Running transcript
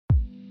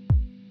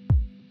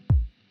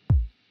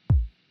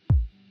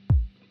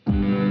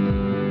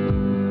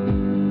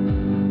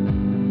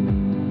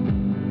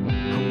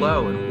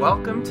Hello and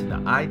welcome to the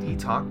ID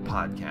Talk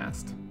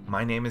podcast.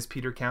 My name is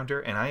Peter Counter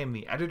and I am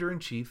the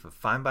editor-in-chief of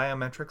Find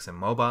Biometrics and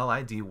Mobile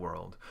ID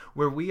World,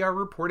 where we are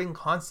reporting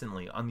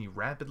constantly on the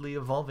rapidly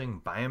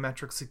evolving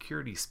biometric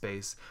security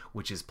space,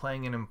 which is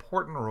playing an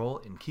important role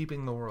in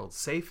keeping the world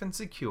safe and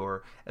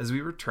secure as we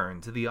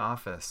return to the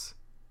office.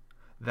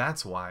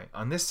 That's why,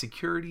 on this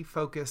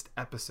security-focused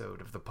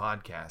episode of the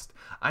podcast,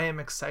 I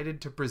am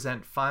excited to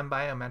present Find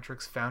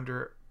Biometrics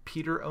founder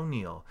Peter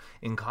O'Neill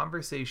in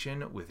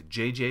conversation with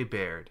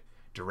Baird,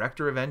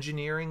 Director of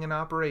Engineering and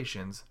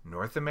Operations,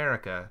 North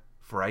America,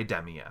 for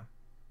IDEMIA.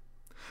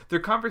 Their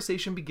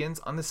conversation begins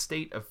on the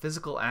state of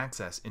physical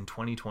access in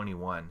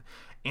 2021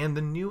 and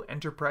the new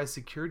enterprise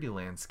security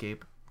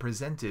landscape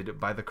presented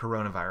by the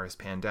coronavirus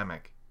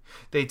pandemic.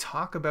 They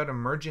talk about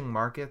emerging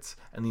markets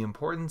and the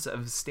importance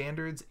of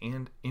standards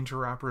and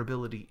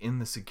interoperability in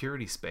the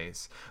security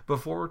space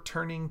before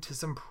turning to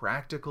some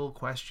practical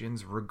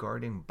questions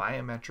regarding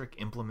biometric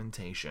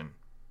implementation.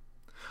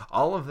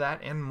 All of that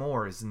and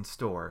more is in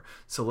store,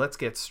 so let's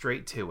get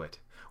straight to it.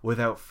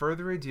 Without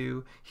further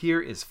ado, here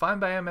is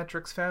Find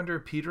Biometrics founder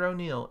Peter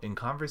O'Neill in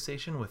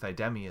conversation with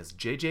IDEMIA's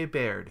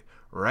Baird,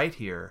 right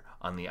here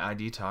on the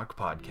ID Talk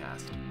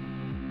podcast.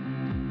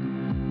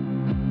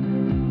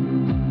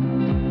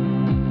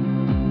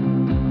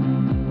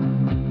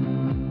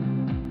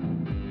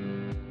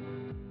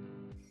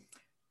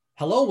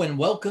 Hello and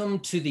welcome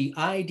to the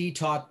ID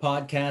Talk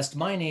podcast.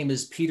 My name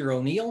is Peter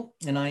O'Neill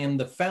and I am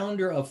the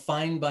founder of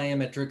Find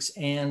Biometrics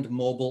and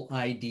Mobile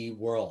ID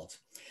World.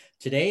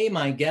 Today,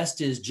 my guest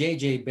is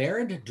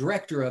Baird,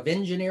 Director of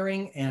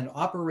Engineering and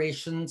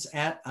Operations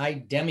at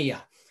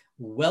IDEMIA.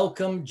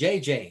 Welcome,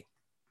 JJ.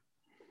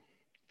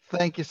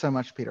 Thank you so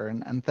much, Peter,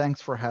 and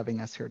thanks for having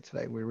us here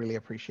today. We really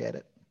appreciate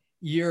it.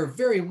 You're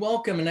very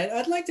welcome. And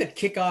I'd like to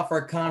kick off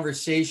our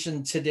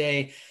conversation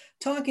today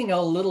talking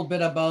a little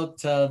bit about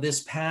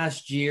this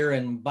past year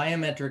and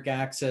biometric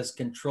access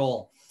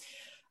control.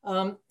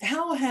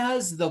 How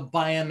has the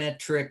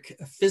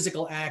biometric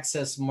physical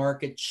access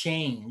market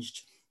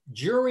changed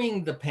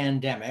during the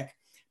pandemic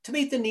to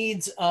meet the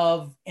needs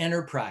of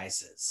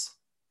enterprises?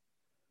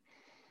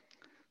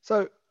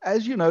 So,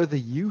 as you know, the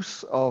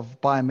use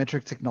of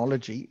biometric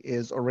technology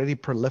is already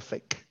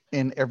prolific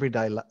in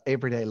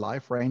everyday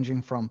life,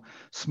 ranging from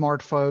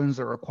smartphones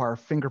that require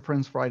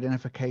fingerprints for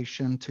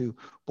identification to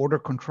border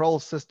control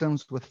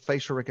systems with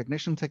facial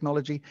recognition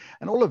technology.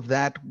 And all of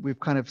that we've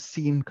kind of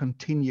seen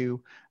continue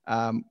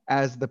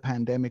as the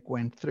pandemic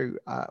went through.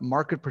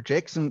 Market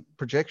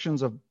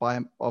projections of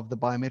the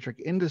biometric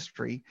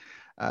industry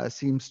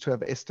seems to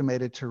have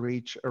estimated to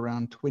reach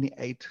around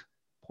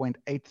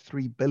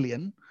 28.83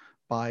 billion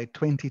by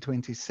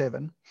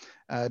 2027,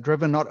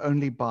 driven not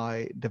only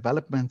by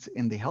developments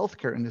in the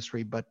healthcare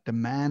industry, but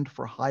demand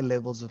for high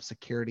levels of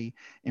security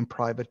in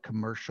private,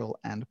 commercial,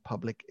 and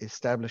public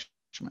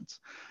establishments.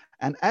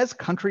 And as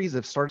countries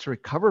have started to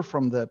recover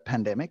from the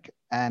pandemic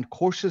and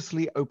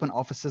cautiously open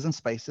offices and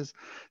spaces,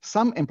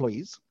 some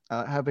employees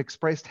have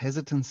expressed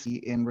hesitancy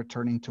in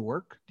returning to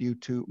work due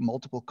to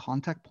multiple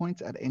contact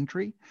points at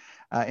entry.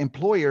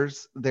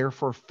 Employers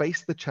therefore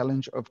face the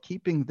challenge of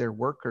keeping their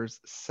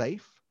workers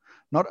safe,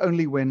 not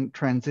only when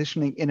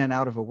transitioning in and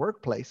out of a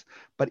workplace,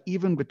 but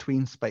even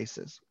between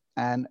spaces.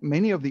 And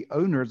many of the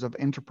owners of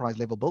enterprise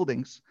level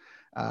buildings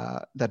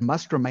that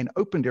must remain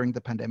open during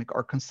the pandemic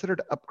have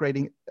considered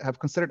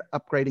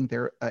upgrading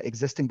their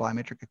existing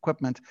biometric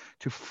equipment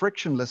to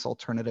frictionless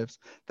alternatives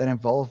that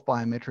involve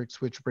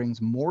biometrics, which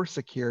brings more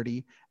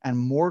security and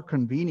more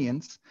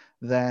convenience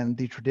than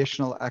the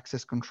traditional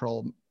access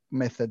control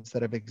methods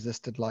that have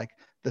existed, like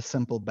the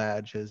simple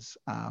badges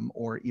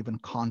or even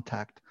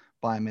contact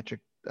biometric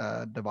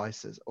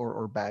devices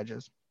or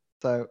badges.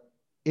 So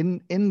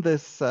in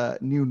this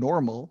new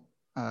normal,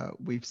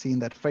 we've seen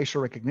that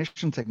facial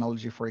recognition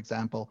technology, for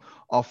example,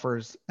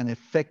 offers an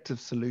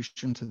effective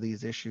solution to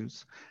these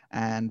issues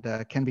and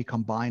can be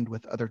combined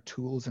with other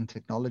tools and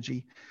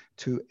technology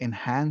to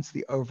enhance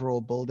the overall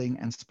building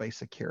and space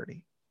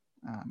security.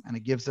 And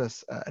it gives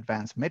us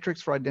advanced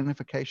metrics for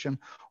identification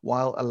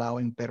while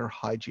allowing better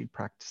hygiene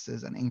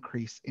practices and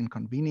increase in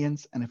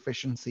convenience and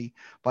efficiency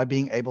by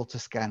being able to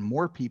scan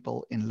more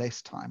people in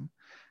less time.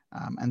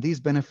 And these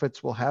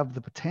benefits will have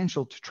the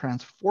potential to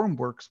transform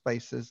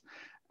workspaces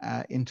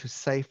into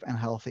safe and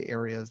healthy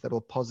areas that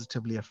will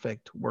positively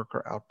affect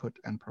worker output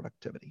and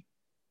productivity.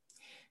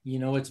 You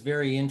know, it's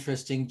very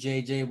interesting,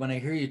 JJ, when I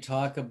hear you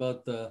talk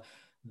about the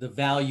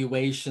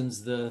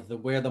valuations, the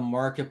where the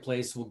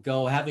marketplace will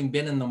go. Having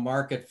been in the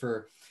market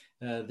for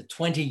the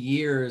 20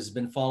 years,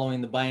 been following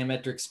the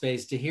biometric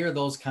space, to hear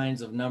those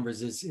kinds of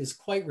numbers is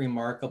quite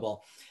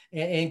remarkable,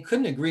 and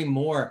couldn't agree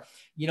more.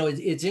 You know,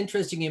 it's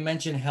interesting you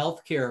mentioned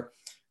healthcare.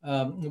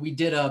 We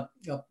did a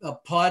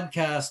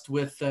podcast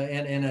with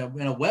and a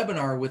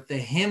webinar with the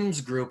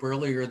HIMSS group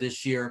earlier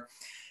this year.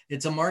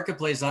 It's a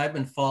marketplace I've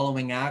been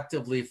following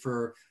actively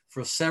for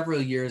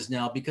several years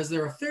now because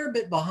they're a fair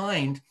bit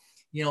behind,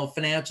 you know,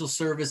 financial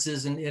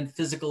services and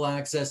physical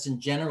access and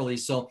generally.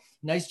 So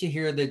nice to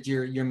hear that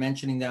you're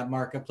mentioning that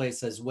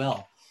marketplace as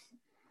well.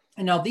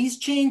 And now these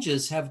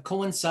changes have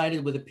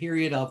coincided with a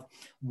period of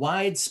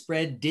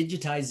widespread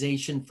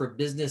digitization for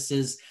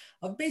businesses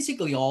of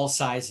basically all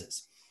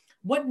sizes.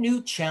 What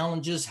new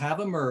challenges have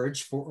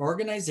emerged for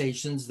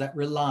organizations that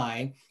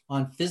rely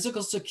on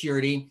physical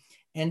security,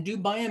 and do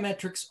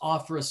biometrics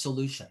offer a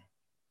solution?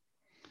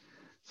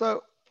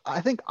 So I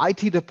think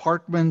IT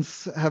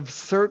departments have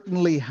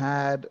certainly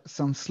had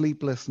some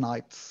sleepless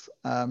nights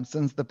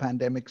since the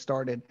pandemic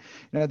started.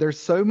 There's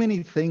so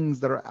many things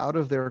that are out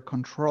of their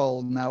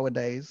control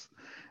nowadays,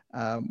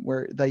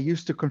 where they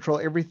used to control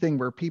everything,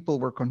 where people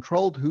were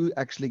controlled who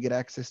actually get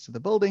access to the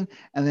building.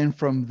 And then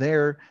from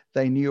there,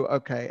 they knew,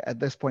 okay,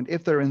 at this point,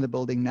 if they're in the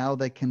building, now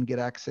they can get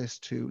access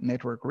to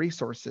network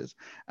resources.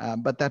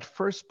 But that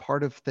first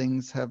part of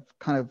things have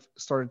kind of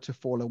started to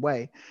fall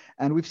away.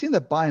 And we've seen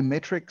that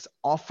biometrics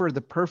offer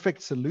the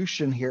perfect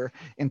solution here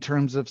in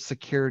terms of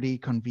security,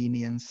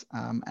 convenience,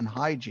 and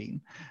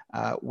hygiene,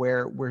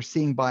 where we're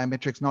seeing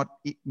biometrics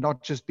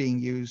not just being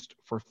used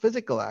for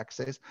physical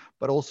access,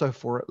 but also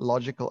for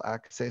logical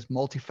access,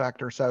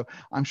 multi-factor. So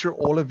I'm sure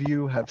all of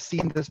you have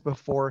seen this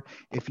before.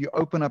 If you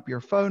open up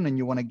your phone and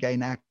you want to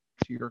gain access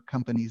to your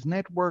company's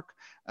network,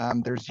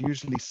 there's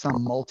usually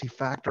some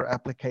multi-factor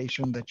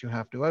application that you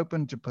have to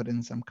open to put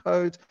in some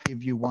codes,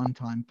 give you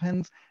one-time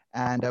pins.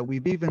 And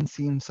we've even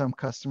seen some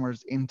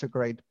customers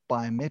integrate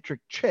biometric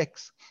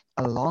checks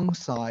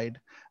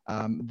alongside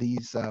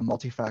these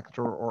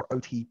multi-factor or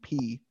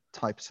OTP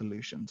type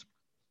solutions.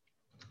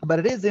 But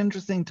it is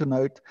interesting to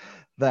note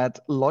that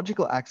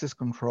logical access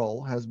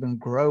control has been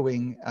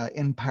growing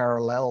in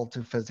parallel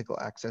to physical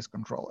access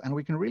control. And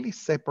we can really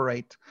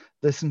separate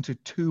this into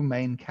two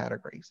main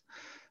categories.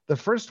 The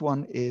first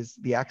one is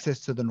the access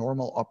to the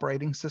normal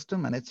operating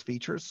system and its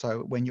features.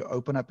 So when you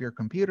open up your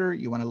computer,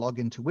 you want to log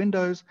into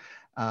Windows,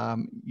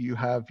 you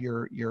have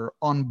your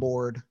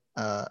onboard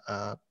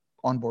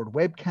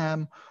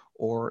webcam,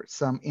 or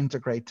some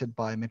integrated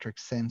biometric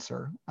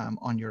sensor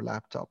on your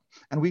laptop.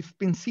 And we've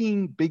been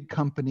seeing big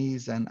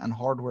companies and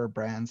hardware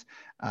brands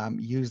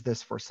use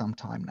this for some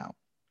time now.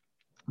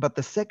 But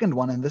the second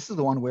one, and this is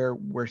the one where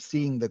we're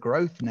seeing the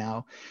growth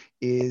now,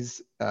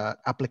 is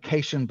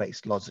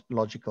application-based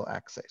logical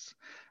access,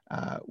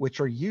 which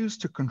are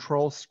used to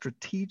control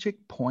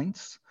strategic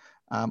points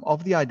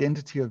of the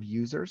identity of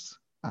users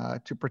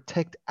to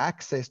protect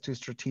access to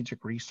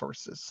strategic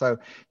resources. So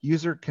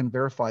user can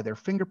verify their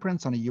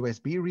fingerprints on a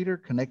USB reader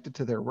connected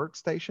to their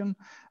workstation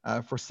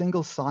for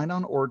single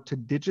sign-on, or to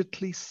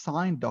digitally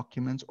sign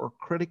documents or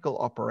critical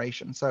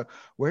operations. So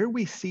where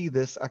we see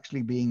this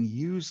actually being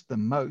used the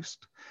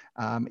most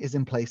is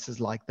in places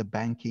like the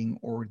banking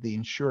or the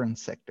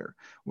insurance sector,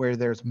 where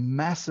there's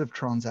massive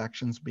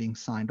transactions being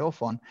signed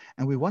off on.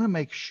 And we want to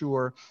make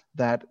sure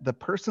that the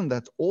person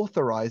that's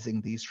authorizing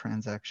these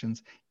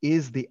transactions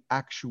is the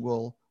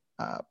actual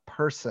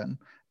person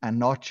and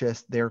not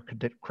just their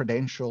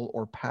credential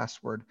or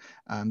password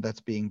that's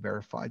being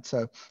verified.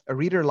 So a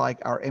reader like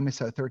our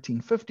MSO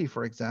 1350,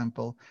 for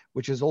example,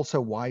 which is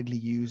also widely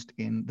used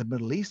in the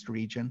Middle East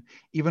region,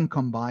 even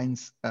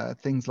combines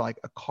things like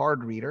a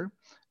card reader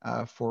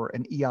for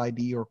an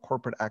EID or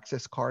corporate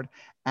access card,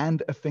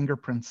 and a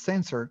fingerprint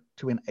sensor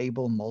to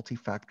enable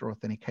multi-factor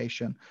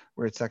authentication,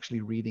 where it's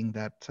actually reading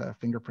that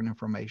fingerprint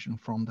information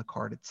from the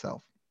card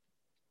itself.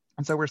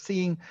 And so we're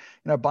seeing,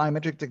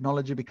 biometric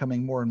technology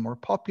becoming more and more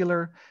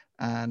popular,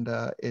 and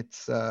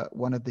it's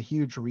one of the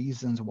huge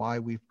reasons why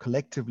we've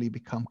collectively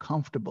become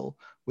comfortable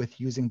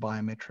with using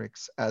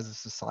biometrics as a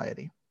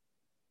society.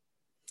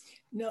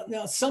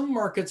 Now, some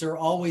markets are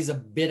always a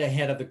bit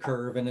ahead of the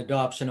curve in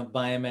adoption of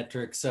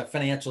biometrics.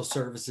 Financial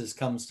services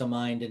comes to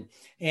mind,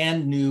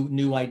 and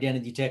new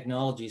identity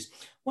technologies.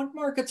 What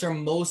markets are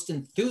most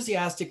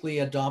enthusiastically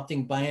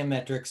adopting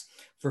biometrics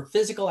for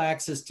physical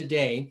access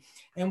today,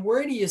 and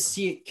where do you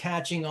see it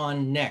catching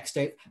on next?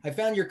 I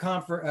found your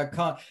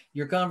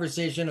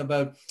conversation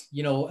about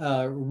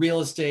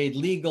real estate,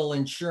 legal,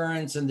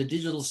 insurance, and the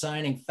digital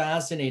signing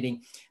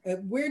fascinating.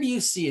 Where do you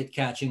see it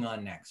catching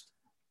on next?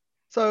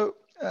 So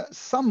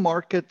some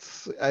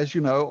markets, as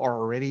you know, are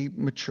already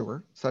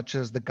mature, such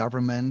as the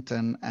government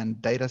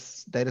and data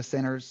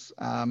centers,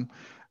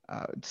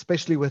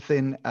 especially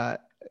within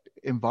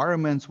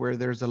environments where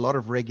there's a lot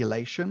of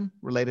regulation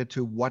related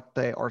to what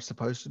they are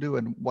supposed to do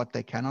and what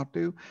they cannot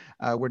do.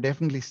 We're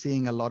definitely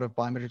seeing a lot of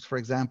biometrics, for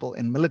example,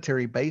 in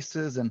military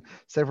bases and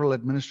several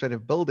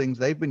administrative buildings.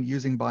 They've been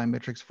using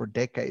biometrics for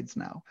decades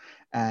now.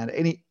 And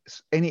any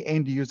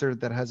end user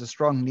that has a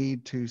strong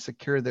need to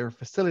secure their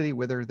facility,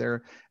 whether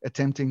they're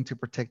attempting to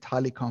protect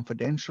highly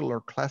confidential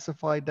or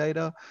classified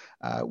data,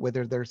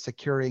 whether they're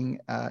securing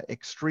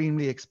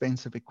extremely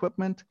expensive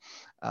equipment,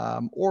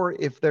 or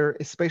if they're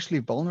especially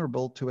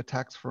vulnerable to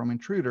attacks from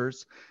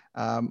intruders,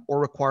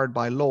 or required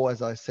by law,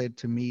 as I said,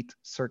 to meet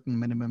certain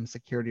minimum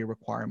security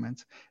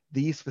requirements.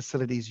 These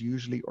facilities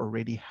usually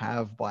already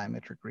have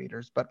biometric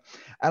readers. But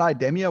at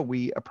IDEMIA,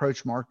 we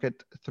approach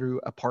market through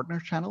a partner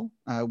channel.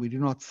 We do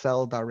not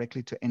sell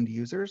directly to end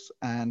users.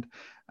 And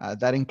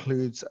That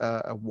includes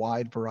a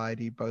wide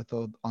variety, both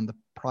on the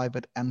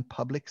private and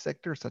public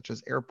sector, such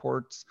as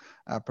airports,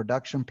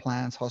 production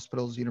plants,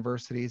 hospitals,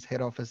 universities,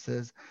 head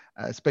offices,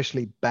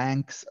 especially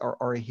banks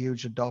are a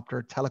huge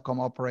adopter, telecom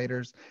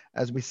operators,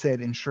 as we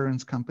said,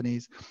 insurance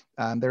companies.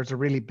 There's a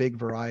really big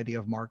variety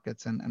of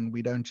markets, and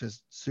we don't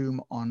just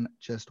zoom on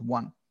just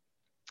one.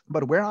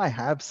 But where I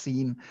have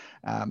seen,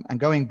 and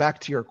going back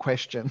to your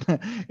question,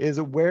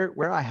 is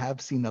where I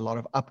have seen a lot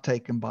of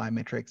uptake in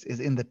biometrics is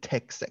in the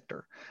tech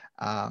sector.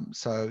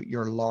 So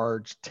your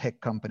large tech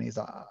companies,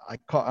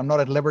 I'm not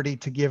at liberty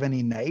to give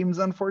any names,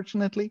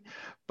 unfortunately,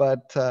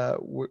 but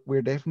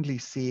we're definitely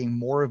seeing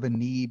more of a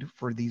need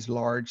for these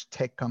large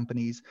tech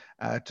companies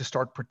to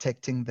start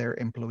protecting their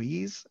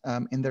employees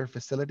in their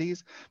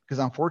facilities, because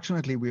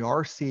unfortunately we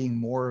are seeing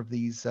more of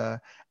these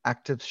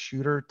active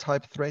shooter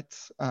type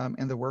threats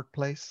in the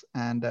workplace,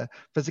 and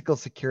physical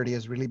security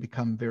has really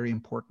become very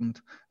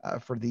important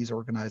for these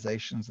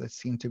organizations that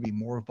seem to be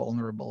more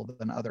vulnerable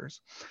than others.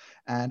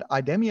 And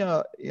IDEMIA,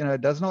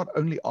 does not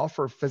only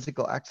offer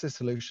physical access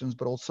solutions,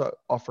 but also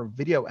offer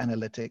video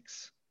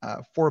analytics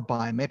for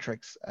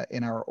biometrics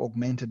in our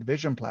augmented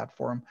vision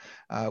platform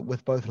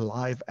with both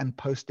live and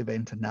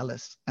post-event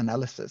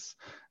analysis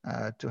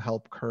to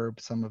help curb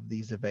some of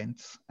these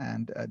events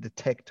and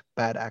detect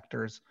bad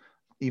actors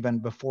even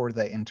before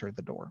they enter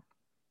the door.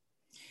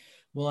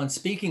 Well, and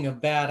speaking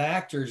of bad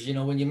actors,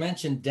 when you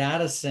mentioned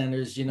data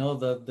centers,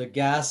 the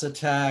gas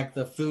attack,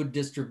 the food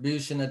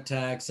distribution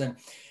attacks, and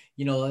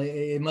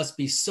it must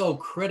be so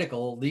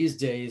critical these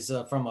days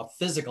from a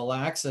physical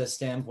access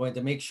standpoint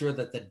to make sure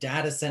that the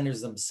data centers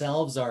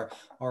themselves are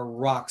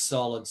rock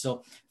solid.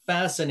 So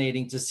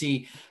fascinating to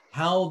see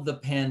how the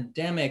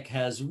pandemic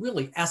has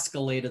really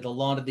escalated a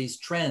lot of these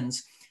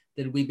trends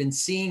that we've been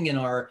seeing in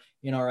our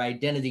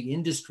identity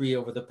industry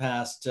over the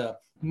past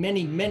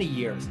many, many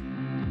years.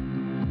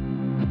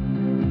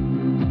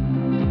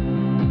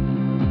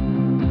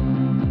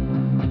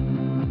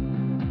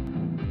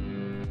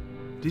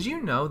 Did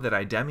you know that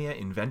IDEMIA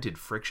invented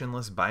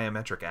frictionless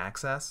biometric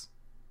access?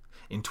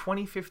 In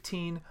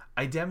 2015,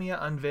 IDEMIA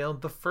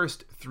unveiled the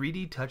first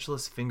 3D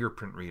touchless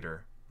fingerprint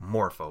reader,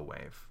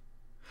 MorphoWave.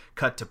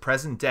 Cut to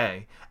present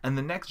day, and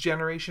the next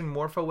generation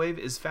MorphoWave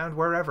is found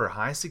wherever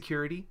high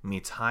security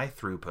meets high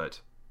throughput.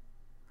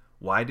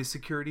 Why do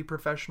security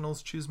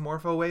professionals choose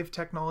MorphoWave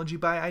technology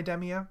by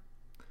IDEMIA?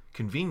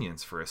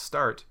 Convenience for a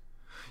start.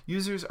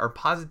 Users are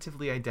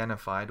positively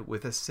identified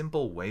with a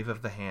simple wave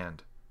of the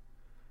hand.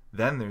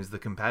 Then there's the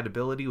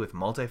compatibility with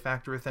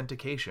multi-factor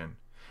authentication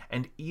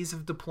and ease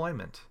of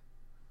deployment.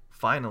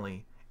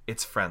 Finally,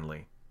 it's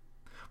friendly.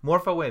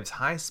 MorphoWave's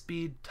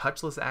high-speed,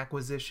 touchless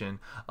acquisition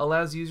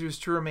allows users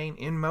to remain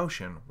in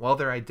motion while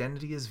their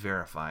identity is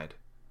verified.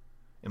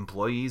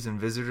 Employees and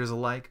visitors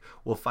alike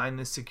will find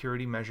this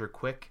security measure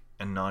quick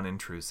and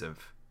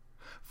non-intrusive.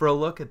 For a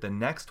look at the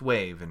next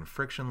wave in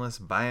frictionless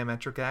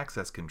biometric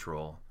access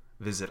control,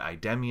 visit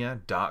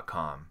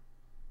idemia.com.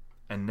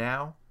 And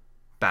now,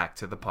 back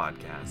to the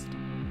podcast.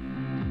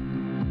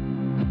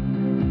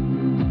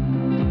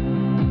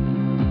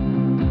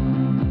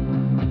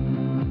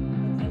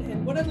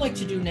 And what I'd like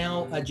to do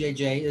now,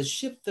 JJ, is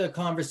shift the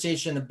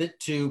conversation a bit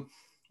to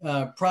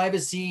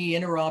privacy,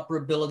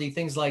 interoperability,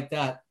 things like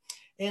that.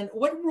 And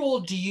what role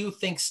do you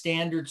think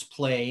standards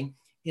play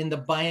in the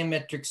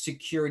biometric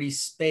security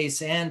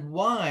space, and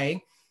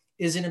why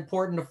is it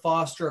important to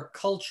foster a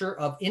culture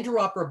of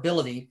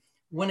interoperability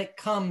when it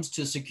comes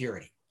to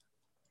security?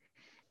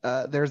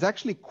 There's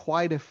actually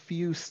quite a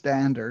few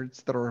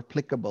standards that are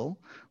applicable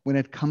when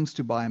it comes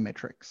to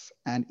biometrics,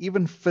 and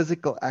even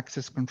physical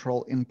access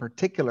control in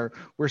particular.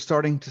 We're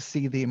starting to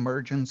see the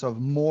emergence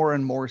of more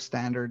and more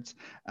standards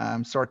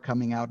start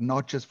coming out,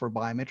 not just for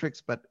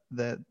biometrics, but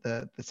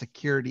the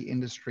security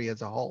industry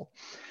as a whole.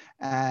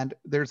 And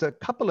there's a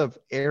couple of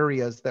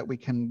areas that we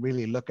can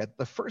really look at.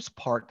 The first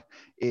part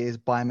is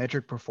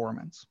biometric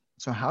performance.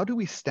 So how do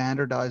we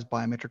standardize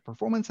biometric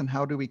performance, and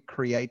how do we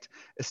create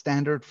a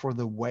standard for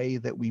the way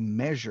that we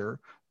measure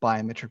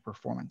biometric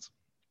performance?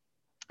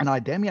 And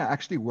IDEMIA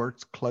actually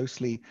works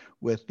closely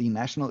with the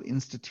National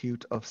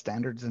Institute of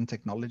Standards and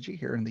Technology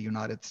here in the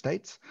United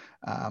States,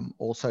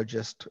 also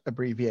just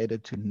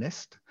abbreviated to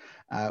NIST,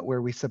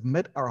 where we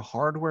submit our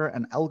hardware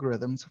and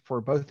algorithms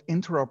for both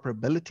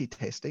interoperability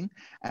testing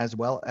as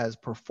well as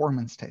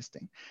performance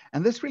testing.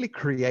 And this really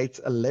creates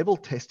a level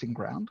testing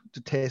ground to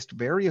test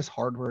various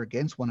hardware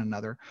against one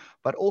another,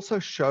 but also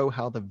show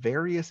how the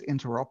various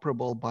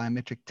interoperable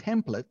biometric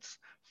templates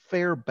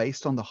fare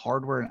based on the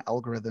hardware and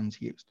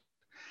algorithms used.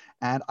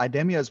 And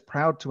IDEMIA is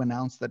proud to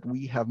announce that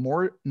we have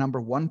more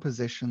 #1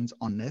 positions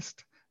on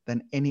NIST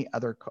than any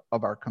other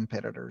of our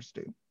competitors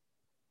do.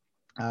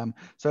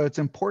 So it's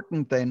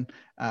important then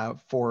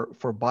for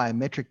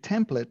biometric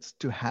templates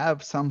to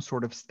have some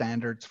sort of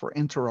standards for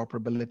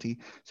interoperability,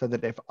 so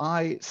that if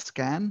I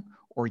scan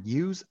or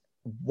use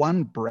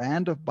one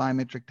brand of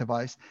biometric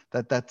device,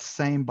 that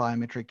same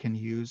biometric can be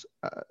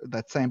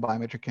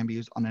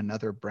used on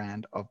another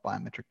brand of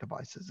biometric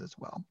devices as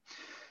well.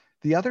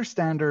 The other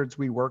standards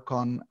we work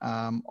on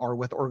are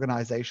with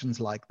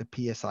organizations like the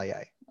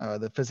PSIA,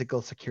 the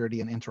Physical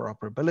Security and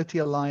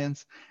Interoperability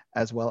Alliance,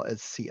 as well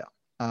as SIA.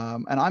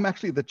 And I'm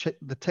actually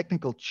the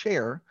technical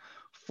chair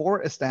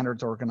for a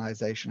standards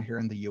organization here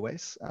in the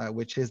US,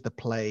 which is the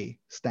PLAY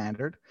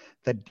standard,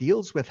 that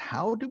deals with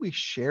how do we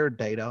share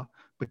data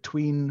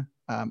between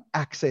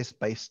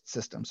access-based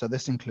systems. So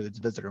this includes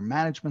visitor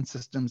management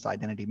systems,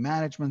 identity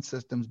management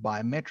systems,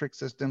 biometric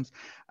systems,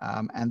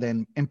 and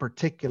then in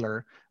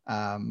particular,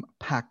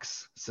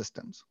 PACS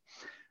systems.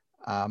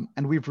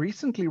 And we've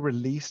recently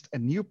released a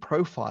new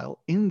profile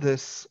in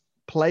this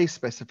PLAY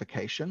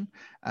specification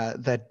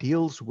that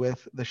deals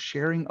with the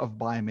sharing of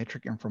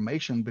biometric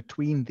information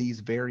between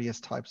these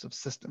various types of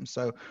systems.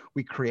 So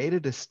we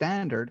created a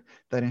standard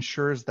that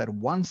ensures that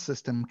one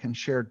system can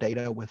share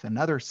data with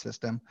another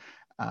system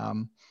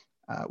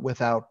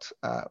without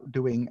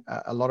doing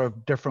a lot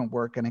of different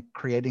work and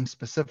creating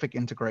specific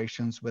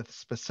integrations with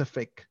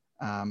specific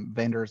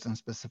vendors and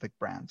specific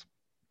brands.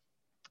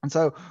 And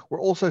so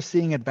we're also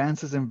seeing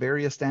advances in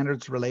various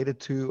standards related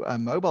to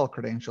mobile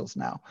credentials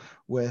now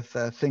with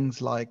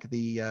things like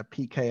the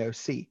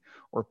PKOC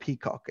or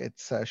PCOC.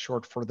 It's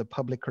short for the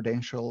Public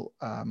Credential,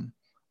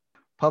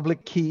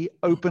 Public Key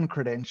Open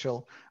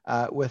Credential,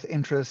 with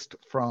interest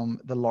from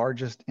the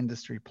largest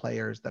industry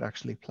players that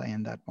actually play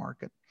in that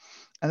market.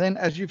 And then,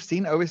 as you've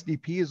seen,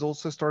 OSDP has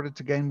also started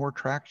to gain more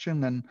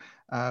traction,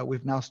 and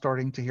we've now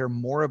starting to hear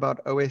more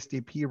about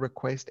OSDP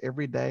request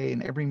every day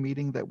in every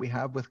meeting that we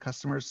have with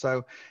customers.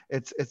 So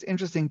it's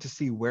interesting to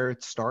see where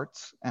it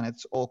starts and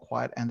it's all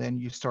quiet, and then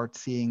you start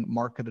seeing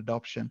market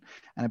adoption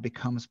and it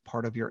becomes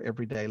part of your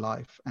everyday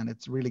life. And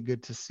it's really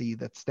good to see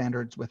that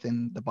standards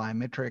within the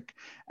biometric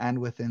and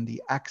within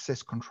the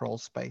access control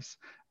space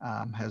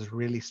has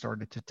really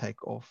started to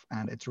take off,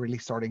 and it's really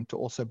starting to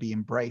also be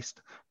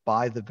embraced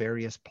by the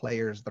various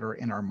players that are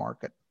in our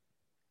market.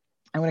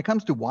 And when it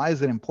comes to why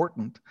is it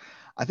important,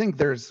 I think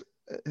there's,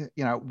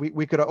 you know,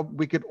 we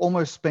could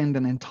almost spend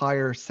an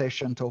entire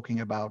session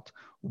talking about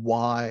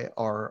why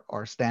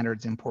are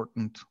standards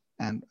important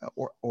and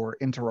or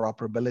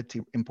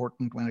interoperability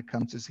important when it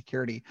comes to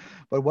security.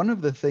 But one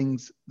of the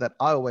things that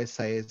I always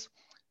say is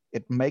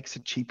it makes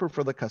it cheaper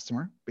for the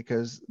customer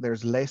because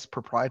there's less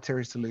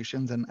proprietary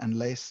solutions and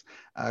less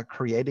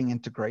creating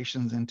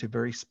integrations into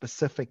very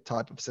specific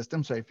type of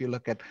systems. So if you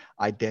look at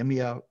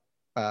IDEMIA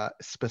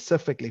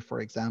specifically, for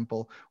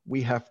example,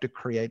 we have to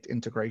create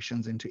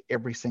integrations into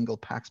every single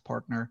PACS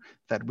partner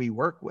that we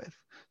work with.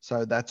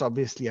 So that's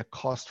obviously a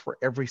cost for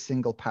every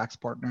single PACS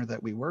partner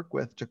that we work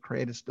with to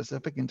create a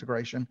specific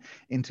integration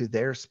into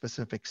their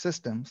specific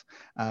systems,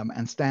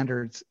 and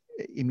standards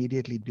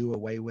immediately do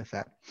away with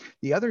that.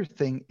 The other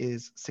thing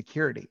is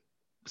security.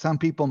 Some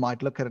people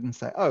might look at it and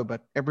say, oh,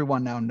 but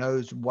everyone now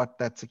knows what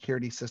that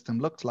security system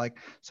looks like,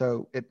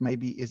 so it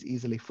maybe is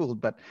easily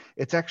fooled. But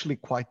it's actually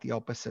quite the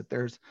opposite.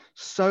 There's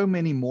so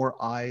many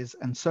more eyes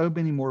and so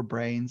many more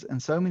brains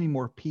and so many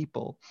more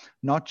people,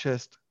 not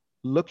just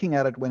looking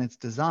at it when it's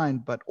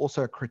designed, but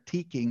also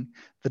critiquing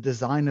the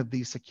design of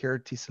these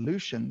security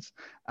solutions,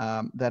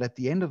 that at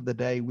the end of the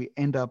day, we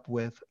end up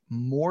with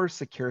more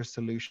secure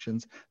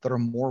solutions that are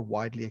more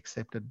widely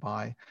accepted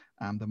by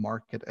the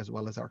market as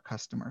well as our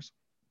customers.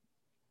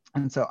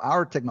 And so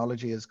our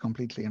technology is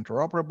completely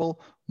interoperable,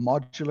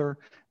 modular,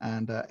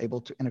 and able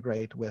to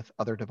integrate with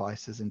other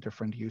devices in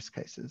different use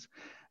cases.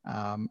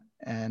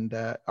 And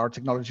our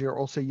technology are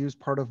also used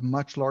part of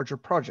much larger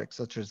projects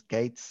such as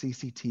gates,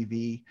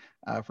 CCTV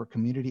for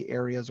community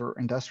areas or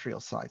industrial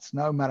sites.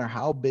 No matter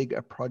how big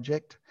a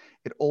project,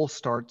 it all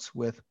starts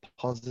with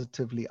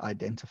positively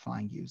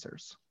identifying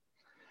users.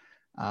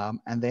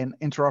 And then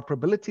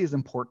interoperability is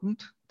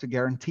important to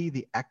guarantee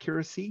the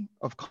accuracy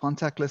of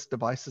contactless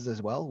devices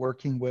as well,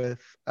 working with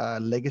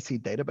legacy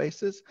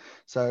databases.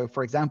 So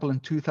for example, in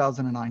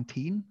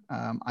 2019,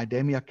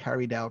 IDEMIA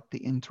carried out the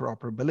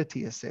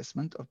interoperability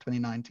assessment of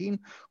 2019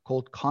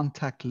 called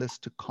contactless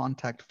to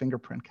contact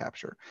fingerprint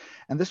capture.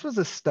 And this was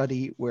a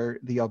study where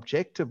the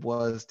objective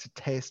was to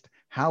test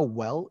how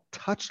well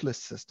touchless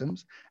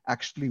systems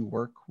actually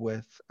work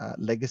with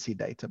legacy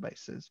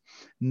databases.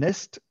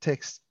 NIST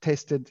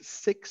tested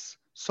 6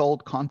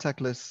 sold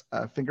contactless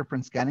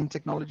fingerprint scanning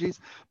technologies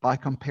by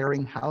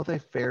comparing how they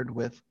fared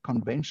with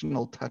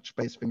conventional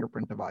touch-based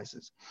fingerprint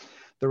devices.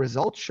 The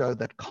results show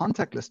that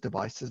contactless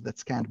devices that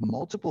scanned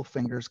multiple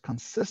fingers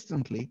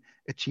consistently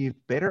achieved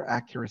better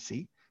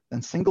accuracy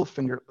than single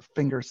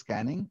finger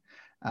scanning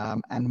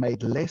and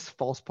made less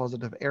false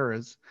positive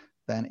errors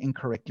than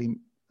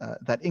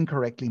that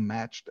incorrectly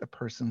matched a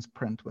person's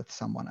print with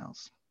someone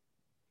else.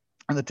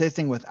 And the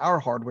testing with our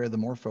hardware, the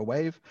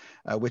MorphoWave,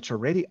 which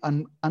already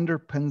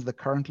underpins the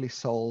currently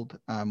sold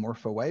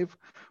MorphoWave,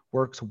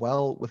 works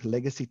well with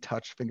legacy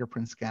touch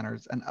fingerprint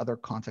scanners and other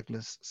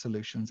contactless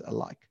solutions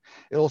alike.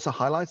 It also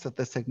highlights that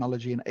this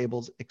technology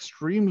enables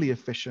extremely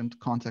efficient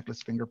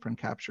contactless fingerprint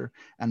capture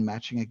and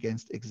matching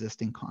against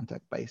existing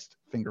contact-based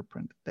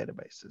fingerprint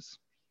databases.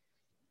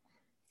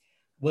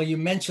 Well, you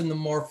mentioned the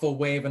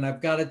MorphoWave, and I've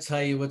got to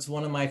tell you, it's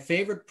one of my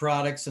favorite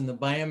products in the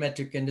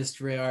biometric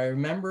industry. I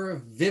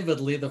remember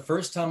vividly the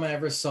first time I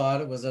ever saw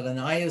it, it was at an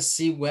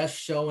ISC West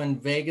show in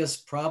Vegas,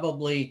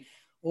 probably,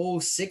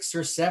 6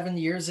 or 7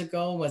 years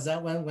ago. Was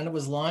that when it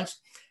was launched?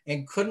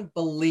 And couldn't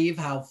believe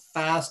how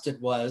fast it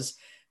was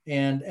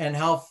and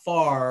how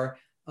far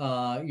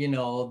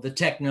the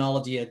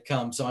technology had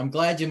come. So I'm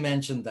glad you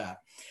mentioned that.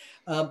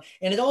 And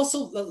it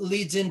also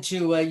leads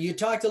into, you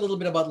talked a little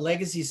bit about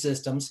legacy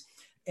systems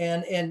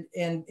and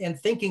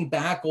thinking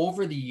back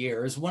over the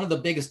years, one of the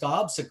biggest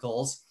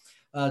obstacles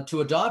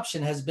to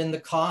adoption has been the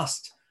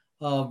cost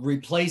of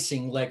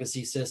replacing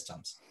legacy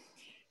systems.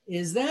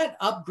 Is that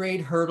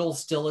upgrade hurdle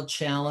still a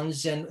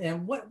challenge?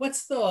 And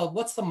what's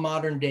the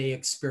modern day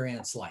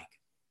experience like?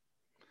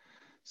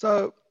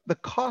 So the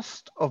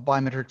cost of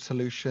biometric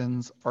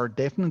solutions are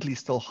definitely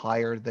still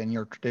higher than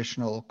your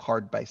traditional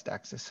card-based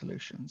access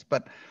solutions.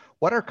 But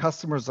what our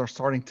customers are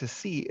starting to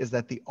see is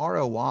that the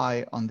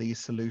ROI on these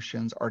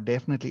solutions are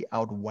definitely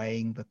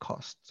outweighing the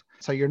costs.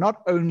 So you're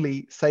not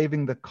only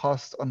saving the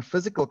costs on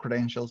physical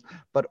credentials,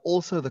 but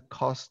also the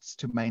costs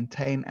to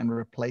maintain and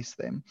replace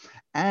them.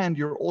 And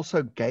you're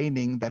also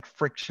gaining that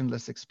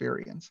frictionless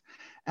experience.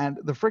 And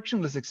the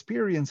frictionless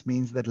experience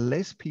means that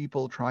less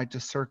people try to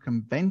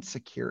circumvent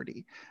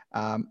security.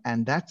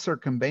 And that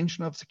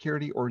circumvention of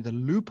security, or the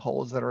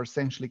loopholes that are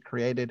essentially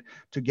created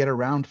to get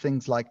around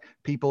things like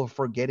people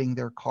forgetting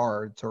their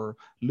cards or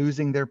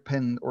losing their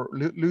pin or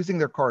losing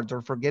their cards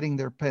or forgetting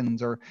their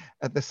pins, or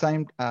at the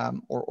same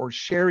or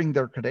sharing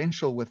their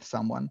credential with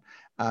someone,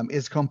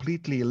 is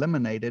completely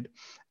eliminated.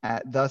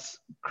 Thus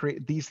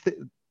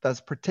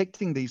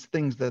protecting these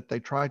things that they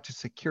try to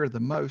secure the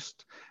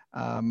most,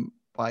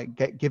 by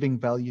giving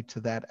value to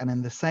that, and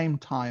in the same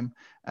time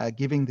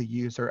giving the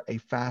user a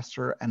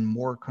faster and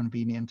more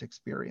convenient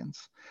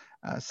experience.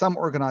 Some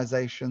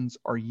organizations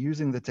are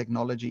using the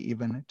technology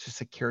even to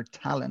secure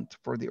talent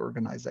for the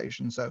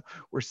organization. So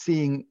we're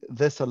seeing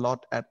this a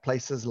lot at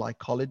places like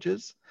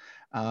colleges,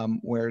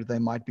 where they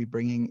might be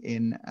bringing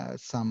in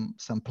some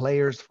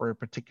players for a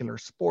particular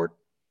sport.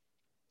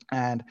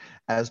 And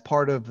as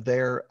part of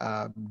their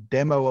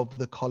demo of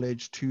the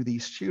college to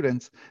these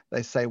students,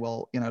 they say,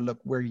 well, look,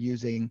 we're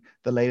using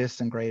the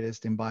latest and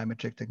greatest in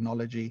biometric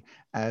technology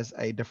as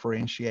a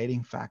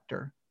differentiating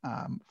factor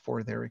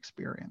for their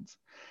experience.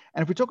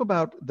 And if we talk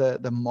about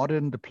the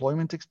modern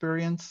deployment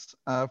experience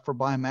for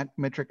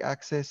biometric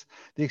access,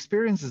 the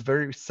experience is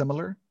very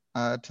similar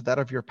to that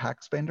of your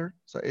PACS vendor.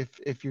 So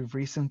if you've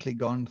recently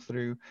gone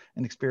through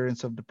an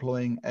experience of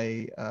deploying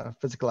a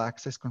physical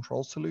access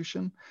control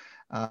solution,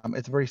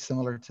 it's very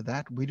similar to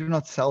that. We do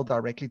not sell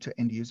directly to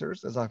end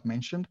users, as I've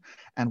mentioned,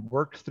 and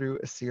work through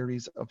a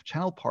series of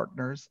channel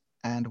partners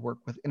and work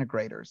with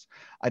integrators.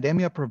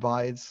 IDEMIA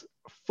provides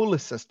full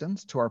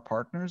assistance to our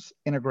partners,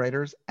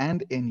 integrators,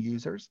 and end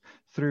users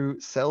through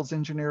sales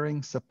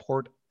engineering,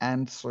 support,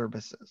 and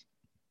services.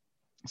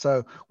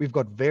 So we've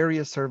got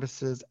various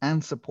services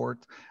and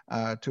support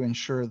to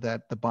ensure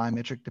that the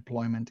biometric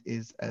deployment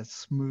is as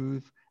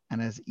smooth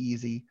and as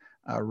easy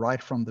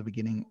right from the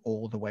beginning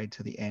all the way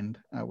to the end,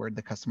 where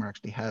the customer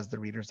actually has the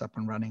readers up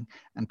and running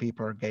and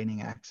people are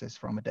gaining access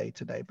from a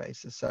day-to-day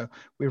basis. So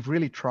we've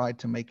really tried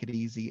to make it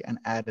easy and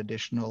add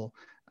additional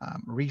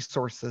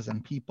resources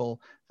and people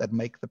that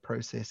make the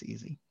process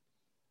easy.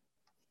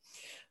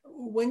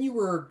 When you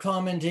were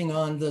commenting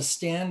on the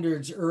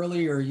standards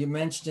earlier, you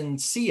mentioned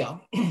SIA,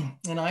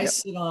 and I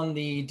sit on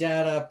the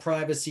Data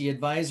Privacy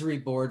Advisory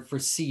Board for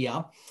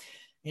SIA.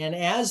 And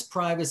as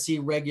privacy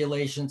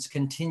regulations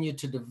continue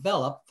to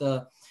develop,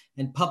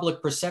 and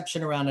public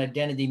perception around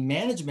identity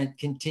management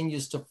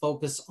continues to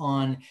focus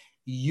on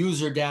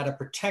user data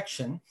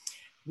protection,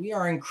 we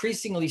are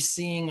increasingly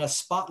seeing a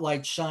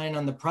spotlight shine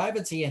on the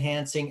privacy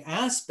enhancing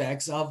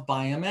aspects of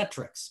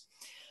biometrics.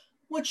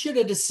 What should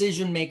a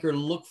decision maker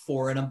look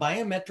for in a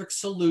biometric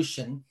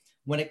solution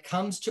when it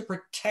comes to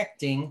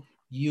protecting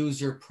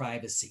user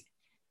privacy?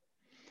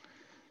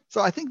 So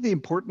I think the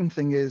important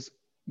thing is,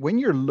 when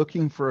you're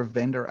looking for a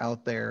vendor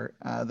out there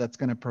that's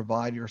going to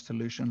provide your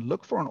solution,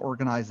 look for an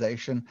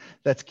organization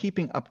that's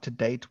keeping up to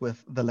date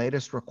with the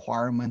latest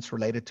requirements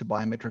related to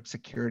biometric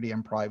security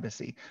and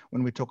privacy.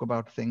 When we talk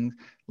about things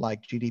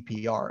like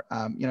GDPR,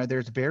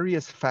 there's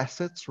various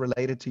facets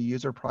related to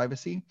user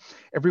privacy.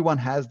 Everyone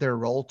has their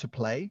role to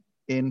play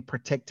in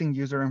protecting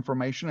user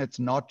information. It's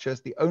not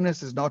just, the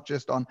onus is not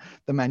just on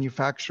the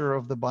manufacturer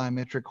of the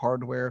biometric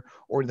hardware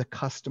or the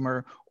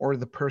customer or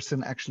the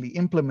person actually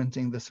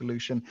implementing the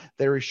solution.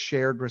 There is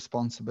shared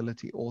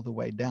responsibility all the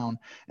way down.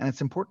 And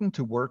it's important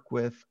to work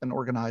with an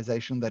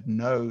organization that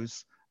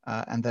knows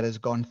and that has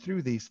gone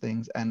through these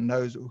things and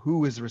knows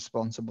who is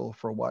responsible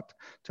for what,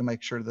 to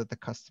make sure that the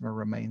customer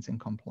remains in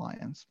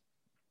compliance.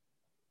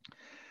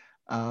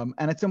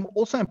 And it's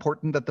also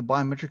important that the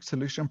biometric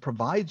solution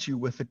provides you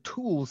with the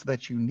tools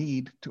that you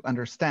need to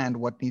understand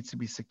what needs to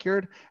be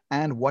secured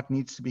and what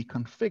needs to be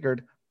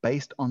configured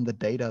based on the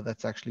data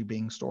that's actually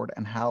being stored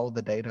and how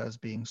the data is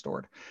being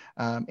stored.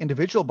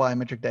 Individual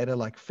biometric data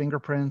like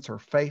fingerprints or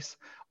face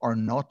are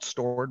not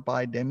stored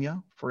by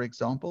IDEMIA, for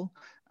example.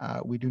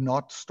 We do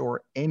not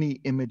store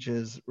any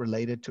images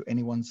related to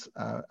anyone's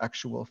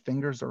actual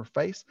fingers or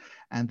face.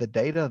 And the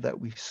data that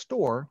we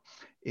store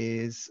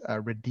is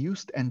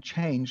reduced and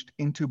changed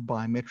into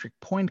biometric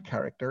point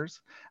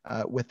characters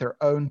with their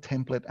own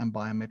template and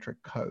biometric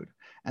code.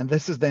 And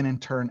this is then in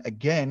turn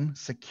again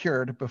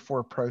secured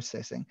before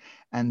processing.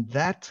 And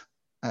that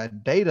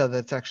data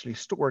that's actually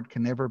stored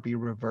can never be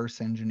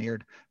reverse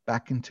engineered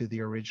back into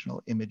the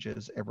original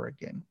images ever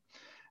again.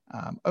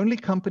 Only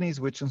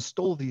companies which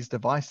install these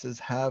devices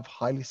have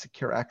highly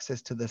secure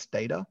access to this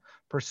data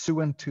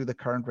pursuant to the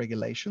current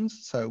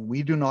regulations. So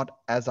we do not,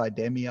 as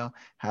IDEMIA,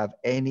 have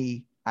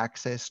any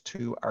access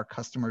to our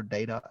customer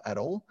data at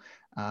all.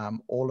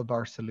 All of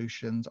our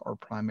solutions are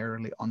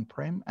primarily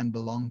on-prem and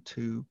belong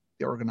to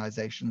the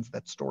organizations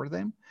that store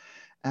them.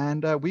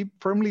 And we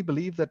firmly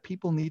believe that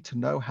people need to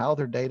know how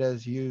their data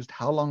is used,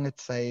 how long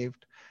it's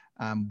saved,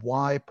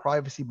 why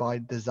privacy by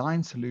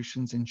design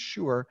solutions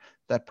ensure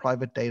that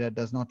private data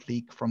does not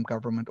leak from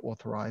government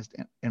authorized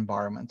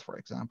environments, for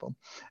example.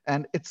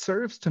 And it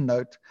serves to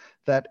note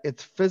that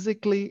it's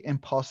physically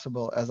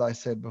impossible, as I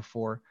said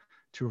before,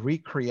 to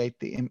recreate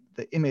the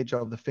image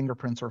of the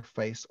fingerprints or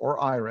face or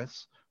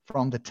iris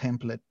from the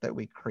template that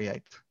we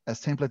create,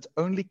 as templates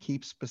only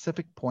keep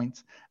specific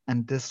points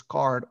and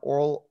discard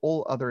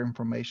all other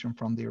information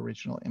from the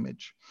original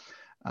image.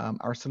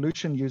 Our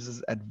solution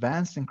uses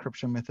advanced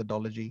encryption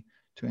methodology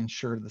to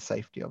ensure the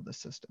safety of the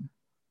system.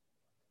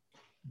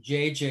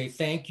 JJ,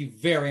 thank you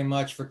very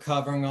much for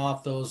covering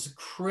off those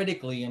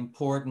critically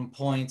important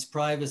points.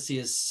 Privacy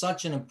is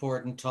such an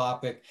important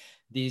topic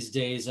these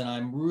days, and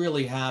I'm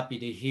really happy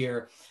to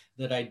hear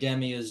that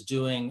IDEMIA is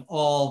doing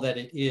all that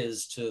it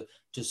is to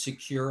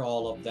secure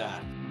all of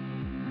that.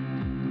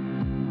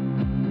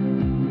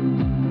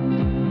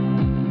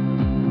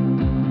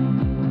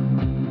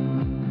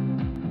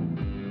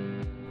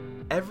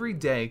 Every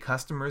day,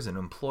 customers and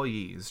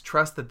employees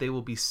trust that they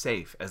will be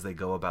safe as they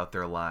go about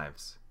their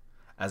lives.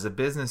 As a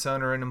business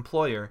owner and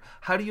employer,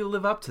 how do you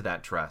live up to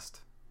that trust?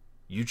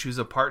 You choose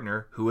a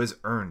partner who has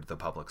earned the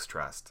public's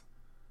trust.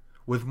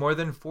 With more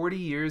than 40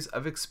 years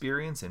of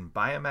experience in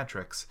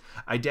biometrics,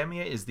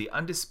 IDEMIA is the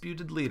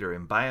undisputed leader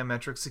in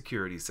biometric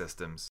security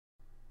systems.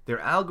 Their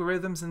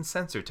algorithms and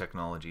sensor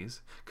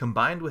technologies,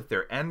 combined with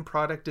their end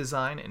product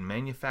design and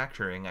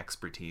manufacturing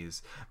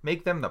expertise,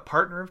 make them the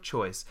partner of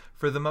choice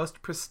for the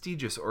most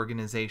prestigious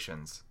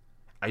organizations.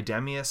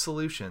 IDEMIA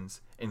solutions,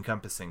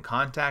 encompassing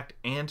contact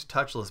and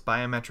touchless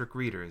biometric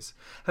readers,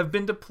 have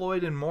been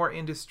deployed in more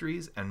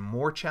industries and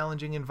more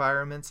challenging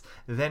environments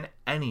than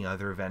any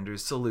other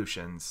vendor's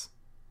solutions.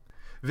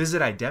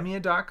 Visit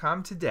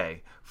idemia.com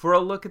today for a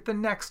look at the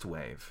next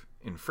wave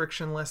in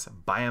frictionless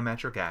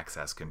biometric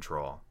access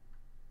control.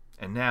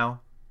 And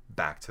now,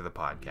 back to the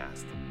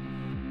podcast.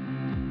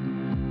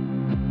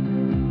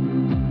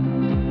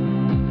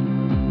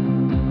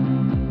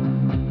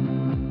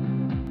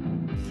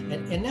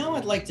 And now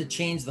I'd like to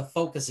change the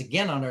focus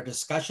again on our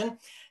discussion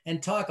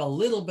and talk a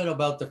little bit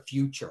about the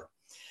future.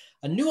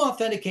 New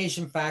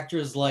authentication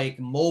factors like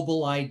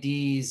mobile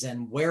IDs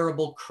and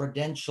wearable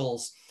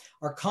credentials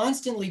are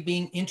constantly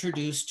being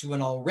introduced to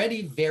an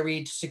already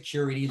varied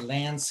security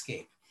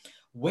landscape.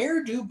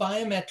 Where do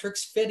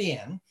biometrics fit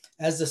in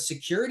as the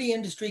security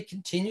industry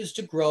continues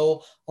to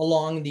grow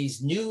along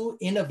these new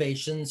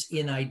innovations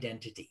in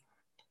identity?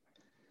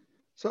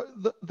 So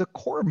the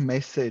core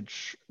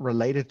message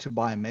related to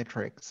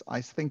biometrics,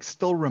 I think,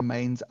 still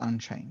remains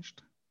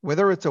unchanged.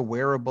 Whether it's a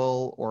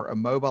wearable or a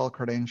mobile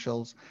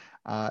credentials,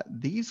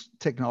 these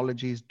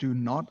technologies do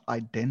not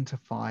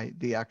identify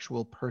the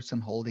actual person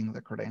holding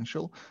the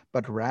credential,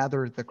 but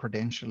rather the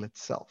credential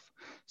itself.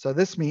 So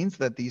this means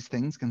that these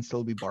things can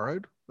still be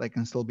borrowed, they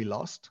can still be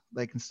lost,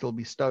 they can still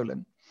be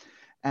stolen.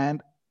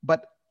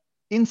 But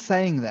in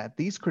saying that,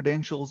 these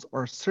credentials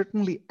are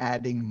certainly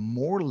adding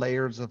more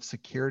layers of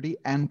security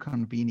and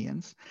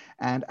convenience.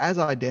 And as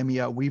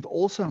IDEMIA, we've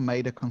also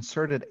made a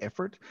concerted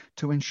effort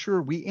to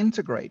ensure we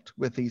integrate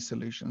with these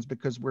solutions,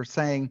 because we're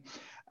saying,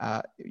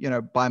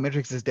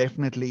 biometrics is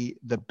definitely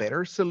the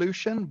better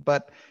solution,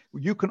 but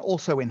you can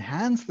also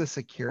enhance the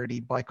security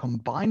by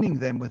combining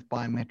them with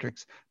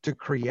biometrics to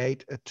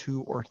create a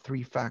 2 or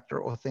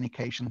 3-factor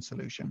authentication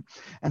solution.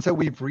 And so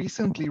we've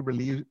recently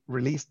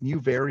released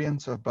new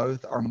variants of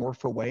both our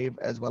MorphoWave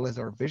as well as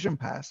our Vision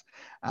Pass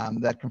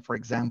that can, for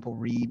example,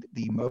 read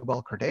the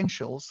mobile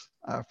credentials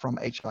from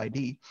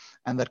HID,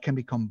 and that can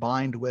be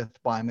combined with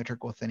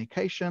biometric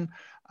authentication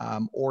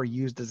or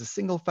used as a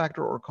single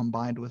factor or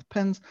combined with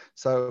PINs.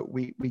 So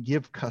we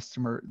give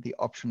customer the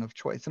option of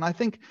choice. And I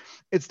think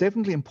it's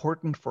definitely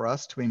important for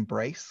us to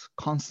embrace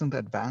constant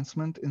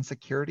advancement in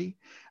security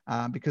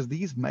because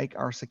these make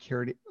our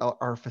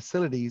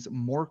facilities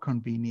more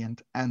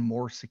convenient and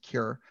more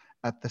secure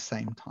at the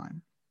same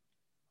time.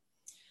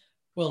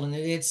 Well, and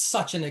it's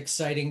such an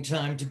exciting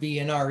time to be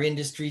in our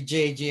industry,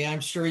 JJ.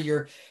 I'm sure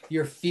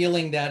you're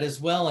feeling that as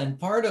well. And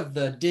part of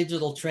the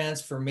digital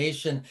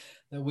transformation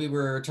that we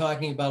were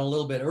talking about a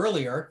little bit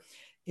earlier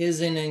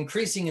is an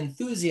increasing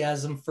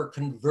enthusiasm for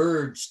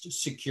converged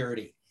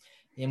security,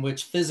 in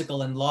which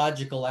physical and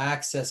logical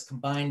access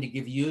combine to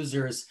give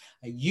users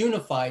a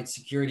unified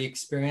security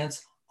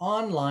experience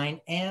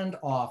online and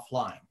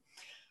offline.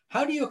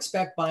 How do you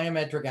expect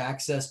biometric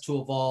access to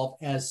evolve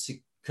as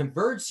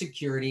converged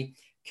security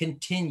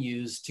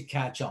continues to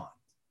catch on?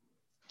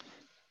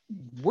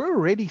 We're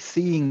already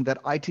seeing that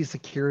IT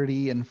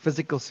security and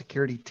physical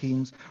security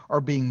teams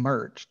are being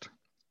merged.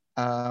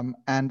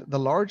 And the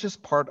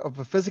largest part of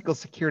a physical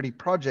security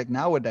project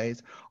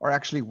nowadays are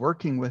actually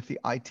working with the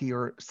IT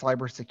or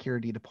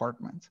cybersecurity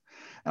departments.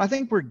 And I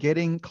think we're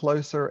getting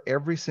closer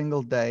every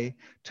single day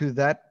to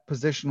that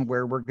position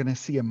where we're going to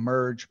see a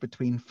merge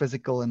between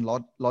physical and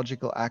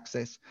logical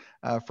access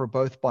for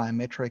both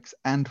biometrics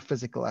and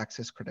physical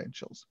access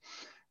credentials.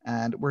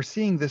 And we're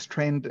seeing this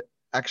trend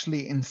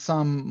actually in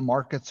some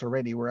markets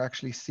already. We're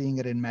actually seeing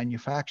it in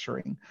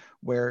manufacturing,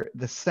 where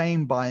the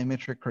same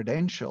biometric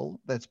credential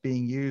that's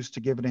being used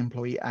to give an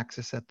employee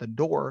access at the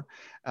door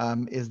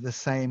is the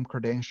same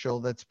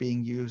credential that's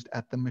being used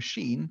at the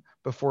machine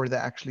before they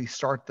actually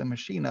start the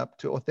machine up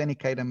to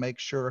authenticate and make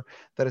sure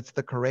that it's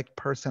the correct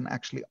person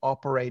actually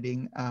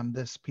operating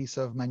this piece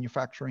of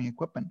manufacturing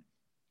equipment.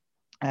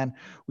 And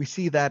we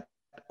see that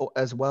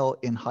as well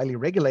in highly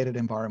regulated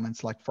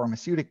environments like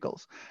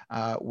pharmaceuticals,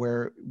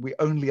 where we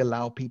only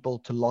allow people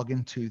to log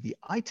into the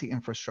IT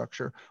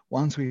infrastructure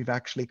once we've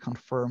actually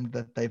confirmed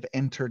that they've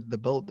entered the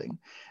building.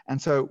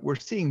 And so we're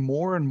seeing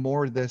more and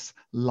more this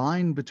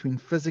line between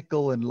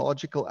physical and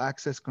logical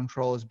access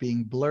control is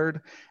being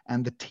blurred,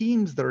 and the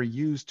teams that are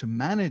used to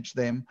manage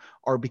them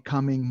are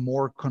becoming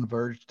more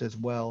converged as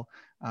well.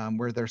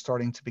 Where they're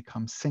starting to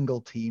become single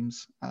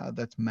teams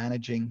that's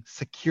managing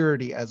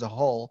security as a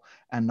whole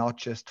and not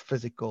just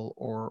physical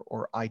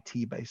or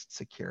IT-based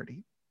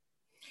security.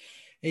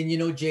 And,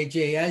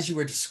 JJ, as you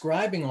were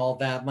describing all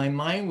that, my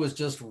mind was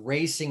just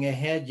racing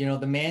ahead,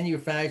 the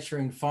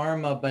manufacturing,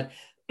 pharma, but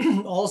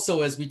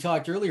also, as we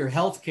talked earlier,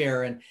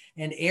 healthcare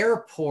and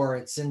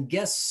airports and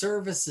guest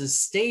services,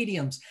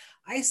 stadiums.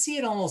 I see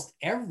it almost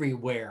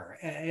everywhere.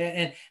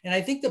 And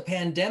I think the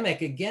pandemic,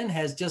 again,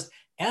 has just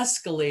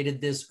escalated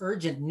this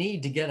urgent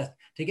need to get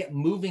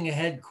moving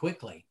ahead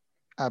quickly.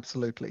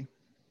 Absolutely.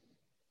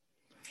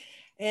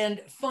 And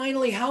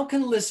finally, how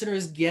can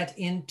listeners get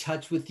in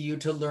touch with you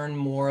to learn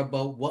more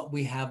about what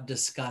we have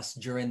discussed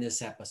during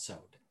this episode?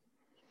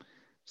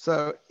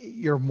 So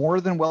you're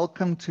more than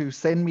welcome to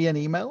send me an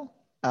email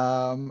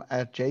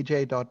at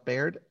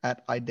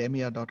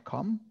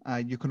jj.baird@idemia.com.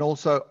 You can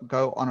also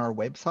go on our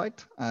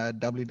website,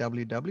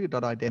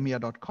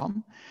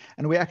 www.idemia.com.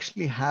 And we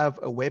actually have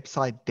a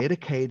website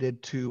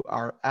dedicated to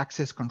our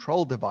access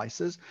control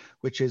devices,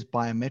 which is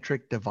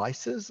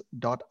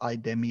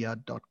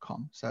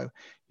biometricdevices.idemia.com. So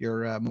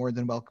you're more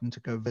than welcome to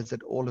go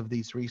visit all of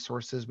these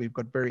resources. We've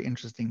got very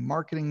interesting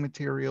marketing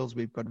materials.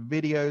 We've got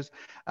videos.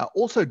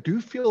 Also, do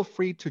feel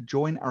free to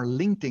join our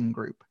LinkedIn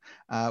group.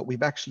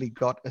 We've actually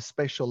got a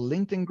special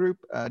LinkedIn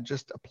group.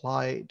 Just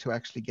apply to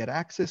actually get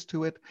access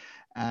to it.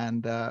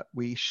 And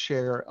we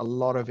share a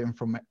lot of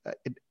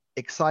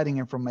exciting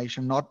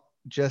information, not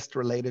just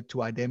related to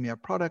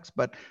IDEMIA products,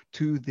 but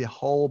to the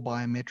whole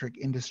biometric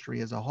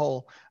industry as a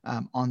whole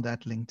on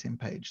that LinkedIn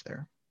page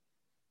there.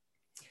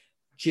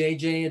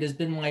 JJ, it has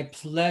been my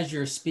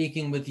pleasure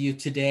speaking with you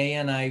today,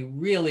 and I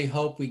really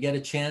hope we get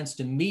a chance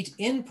to meet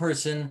in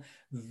person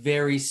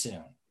very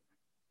soon.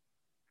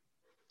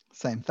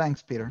 Same.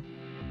 Thanks, Peter.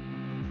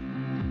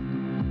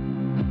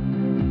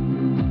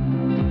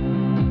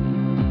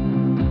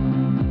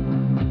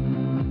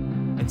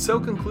 And so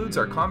concludes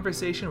our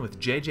conversation with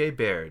JJ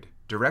Baird,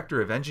 Director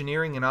of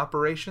Engineering and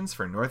Operations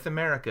for North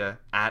America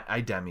at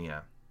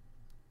IDEMIA.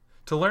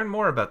 To learn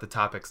more about the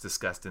topics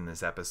discussed in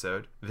this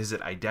episode,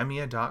 visit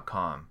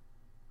idemia.com.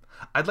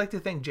 I'd like to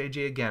thank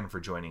JJ again for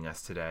joining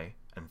us today,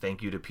 and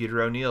thank you to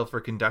Peter O'Neill for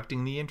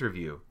conducting the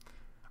interview.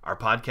 Our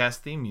podcast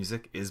theme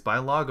music is by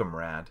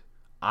Logomrad.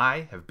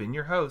 I have been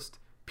your host,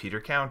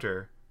 Peter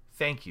Counter.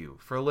 Thank you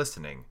for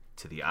listening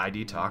to the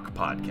ID Talk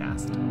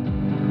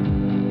podcast.